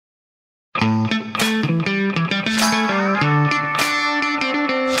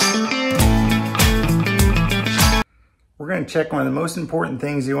going to check one of the most important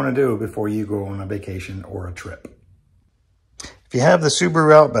things you want to do before you go on a vacation or a trip. If you have the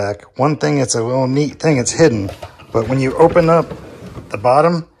Subaru Outback, one thing, it's a little neat thing, it's hidden. But when you open up the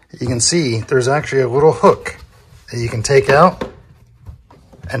bottom, you can see there's actually a little hook that you can take out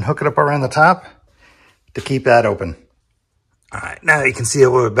and hook it up around the top to keep that open. All right, now you can see a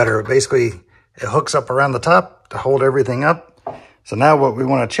little bit better. Basically, it hooks up around the top to hold everything up. So now what we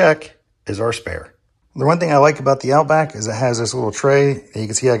want to check is our spare. The one thing I like about the Outback is it has this little tray. You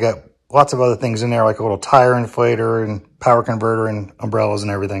can see I got lots of other things in there, like a little tire inflator and power converter and umbrellas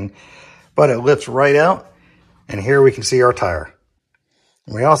and everything. But it lifts right out, and here we can see our tire.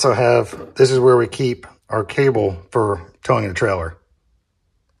 We also have, this is where we keep our cable for towing the trailer.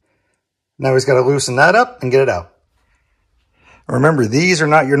 Now we just got to loosen that up and get it out. Remember, these are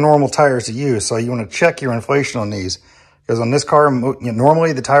not your normal tires to use, so you want to check your inflation on these. Because on this car,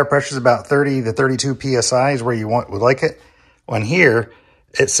 normally the tire pressure is about 30 to 32 PSI is where you would like it. On here,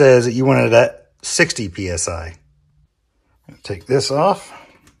 it says that you want it at 60 PSI. Take this off.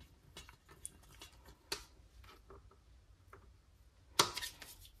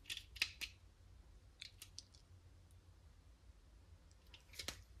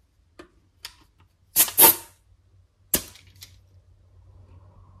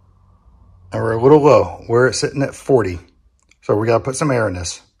 And we're a little low. We're sitting at 40. So we got to put some air in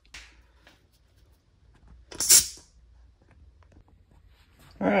this.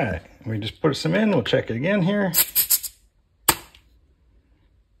 All right, we just put some in. We'll check it again here.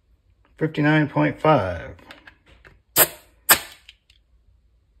 59.5.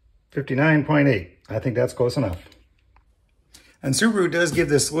 59.8. I think that's close enough. And Subaru does give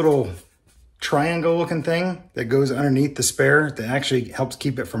this little triangle looking thing that goes underneath the spare that actually helps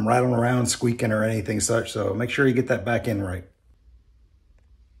keep it from rattling around, squeaking, or anything such. So make sure you get that back in right.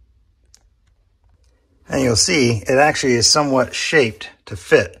 And you'll see it actually is somewhat shaped to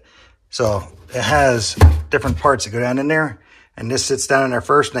fit. So it has different parts that go down in there, and this sits down in there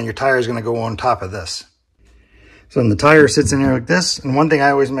first, and then your tire is going to go on top of this. So then the tire sits in there like this. And one thing I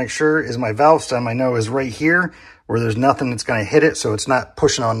always make sure is my valve stem I know is right here where there's nothing that's going to hit it, so it's not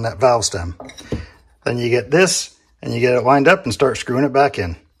pushing on that valve stem. Then you get this, and you get it lined up and start screwing it back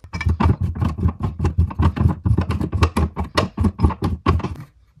in.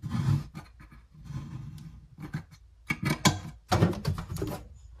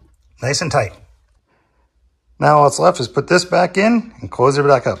 Nice and tight. Now all that's left is put this back in and close it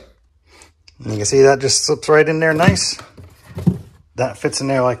back up. And you can see that just slips right in there nice. That fits in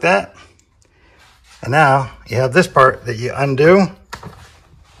there like that. And now you have this part that you undo.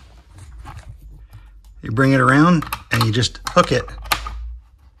 You bring it around and you just hook it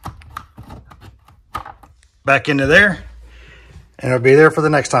back into there, and it'll be there for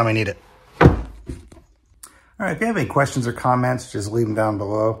the next time I need it. All right, if you have any questions or comments, just leave them down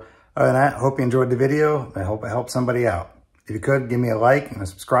below. Other than that, I hope you enjoyed the video. I hope it helped somebody out. If you could, give me a like and a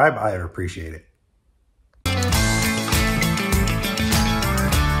subscribe. I would appreciate it.